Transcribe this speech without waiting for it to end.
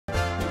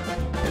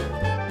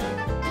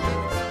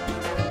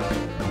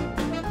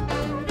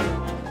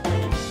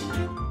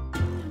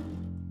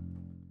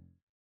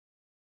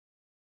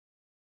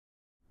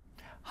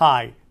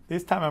Hi,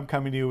 this time I'm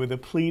coming to you with a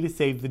plea to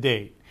save the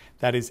date.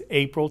 That is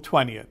April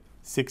 20th,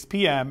 6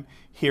 p.m.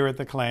 here at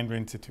the Calandra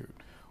Institute.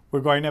 We're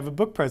going to have a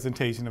book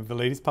presentation of the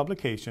latest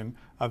publication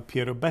of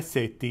Piero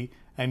Bassetti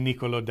and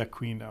Niccolò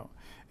d'Aquino.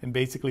 And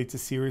basically it's a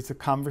series of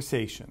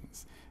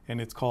conversations, and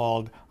it's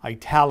called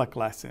Italic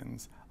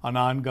Lessons, an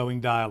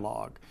ongoing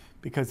dialogue,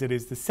 because it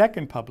is the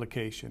second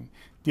publication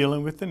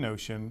dealing with the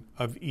notion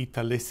of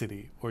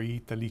Italicity, or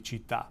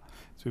Italicità,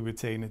 as we would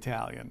say in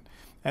Italian.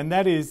 And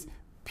that is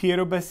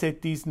Piero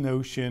Bassetti's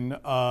notion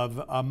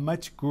of a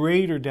much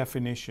greater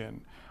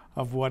definition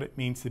of what it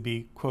means to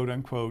be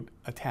quote-unquote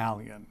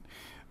Italian.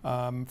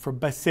 For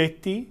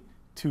Bassetti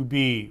to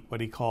be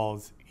what he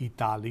calls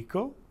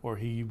Italico, or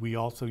we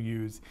also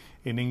use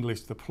in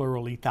English the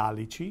plural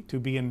Italici,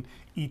 to be an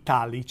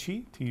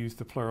Italici, to use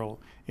the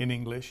plural in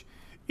English,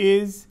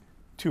 is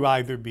to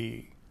either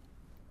be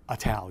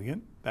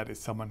Italian, that is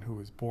someone who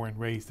was born and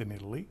raised in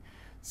Italy,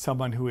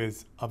 someone who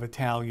is of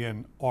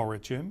Italian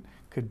origin,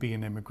 could be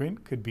an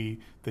immigrant, could be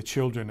the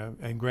children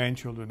and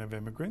grandchildren of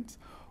immigrants,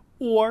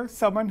 or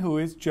someone who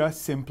is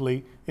just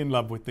simply in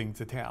love with things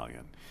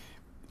Italian.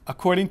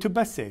 According to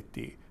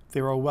Bassetti,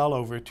 there are well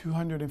over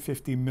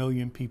 250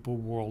 million people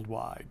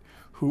worldwide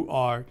who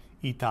are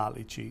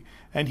Italici.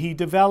 And he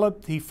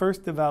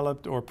first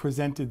developed or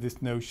presented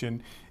this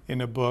notion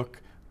in a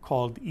book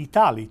called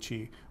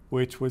Italici,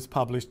 which was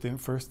published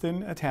first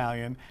in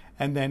Italian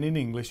and then in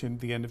English in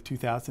the end of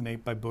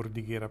 2008 by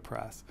Bordighera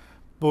Press.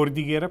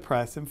 Bordighera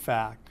Press, in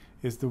fact,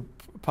 is the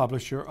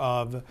publisher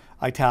of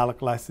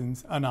Italic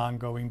Lessons, an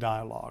ongoing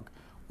dialogue,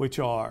 which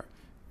are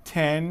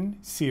 10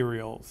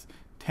 serials,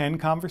 10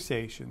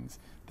 conversations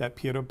that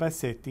Piero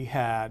Bassetti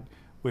had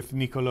with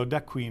Niccolò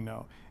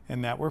d'Aquino,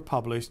 and that were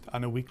published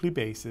on a weekly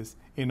basis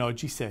in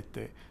Oggi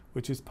Sette,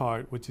 which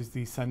is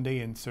the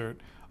Sunday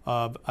insert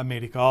of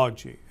America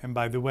Oggi. And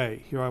by the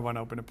way, here I want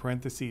to open a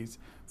parenthesis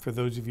for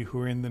those of you who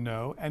are in the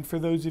know and for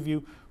those of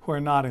you who are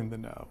not in the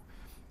know.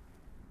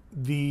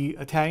 The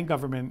Italian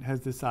government has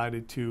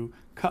decided to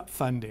cut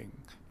funding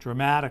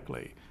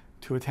dramatically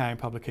to Italian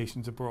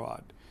publications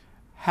abroad.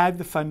 Had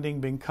the funding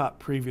been cut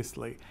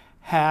previously,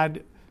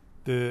 had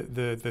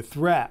the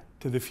threat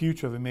to the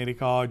future of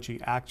America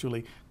Oggi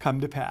actually come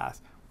to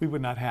pass, we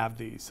would not have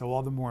these. So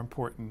all the more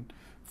important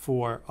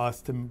for us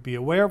to be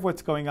aware of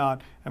what's going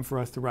on and for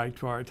us to write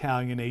to our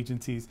Italian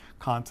agencies,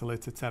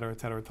 consulates, et cetera,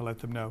 to let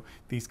them know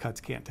these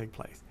cuts can't take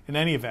place. In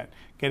any event,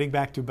 getting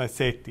back to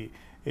Bassetti,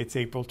 it's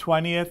April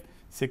 20th,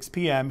 6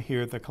 p.m.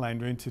 here at the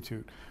Calandra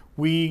Institute.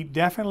 We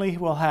definitely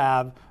will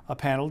have a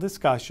panel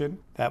discussion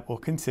that will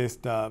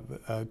consist of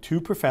two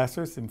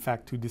professors, in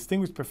fact, two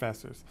distinguished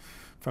professors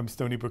from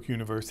Stony Brook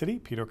University,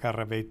 Piero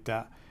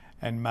Carravetta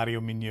and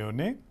Mario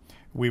Mignone.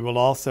 We will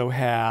also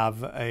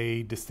have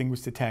a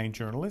distinguished Italian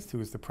journalist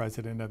who is the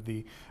president of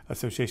the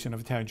Association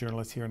of Italian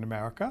Journalists here in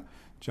America,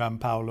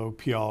 Gianpaolo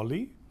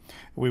Pioli.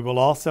 We will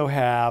also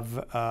have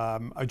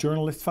a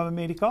journalist from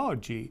America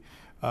Oggi,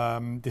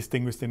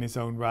 distinguished in his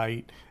own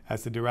right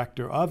as the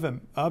director of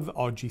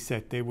Oggi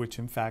Sette, which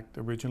in fact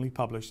originally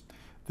published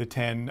the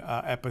 10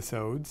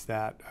 episodes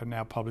that are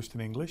now published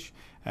in English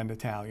and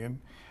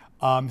Italian,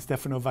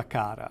 Stefano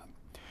Vaccara.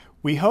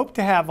 We hope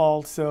to have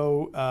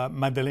also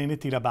Maddalena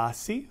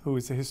Tirabassi, who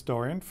is a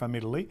historian from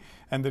Italy,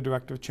 and the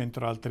director of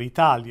Calandra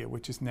Italia,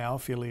 which is now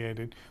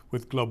affiliated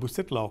with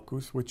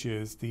globus&locus, which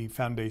is the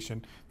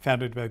foundation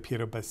founded by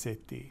Piero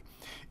Bassetti.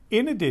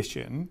 In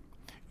addition,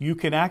 you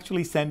can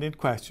actually send in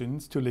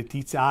questions to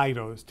Letizia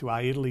Airos, to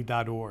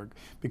iitaly.org,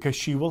 because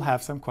she will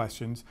have some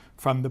questions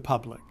from the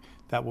public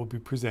that will be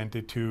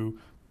presented to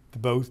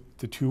both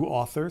the two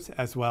authors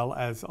as well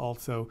as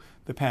also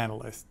the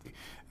panelists.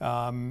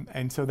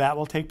 And so that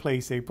will take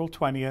place April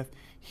 20th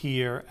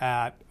here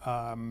at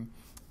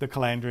the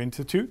Calandra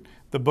Institute.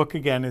 The book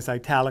again is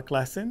Italic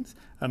Lessons,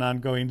 an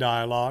ongoing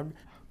dialogue,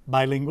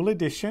 bilingual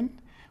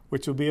edition,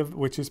 which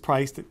is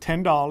priced at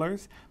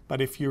 $10, but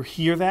if you're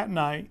here that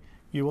night,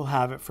 you will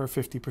have it for a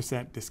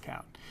 50%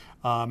 discount,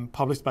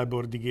 published by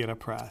Bordighera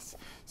Press.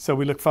 So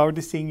we look forward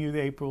to seeing you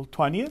April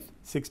 20th,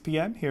 6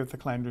 p.m. here at the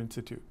Calandra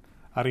Institute.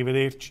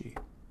 Arrivederci.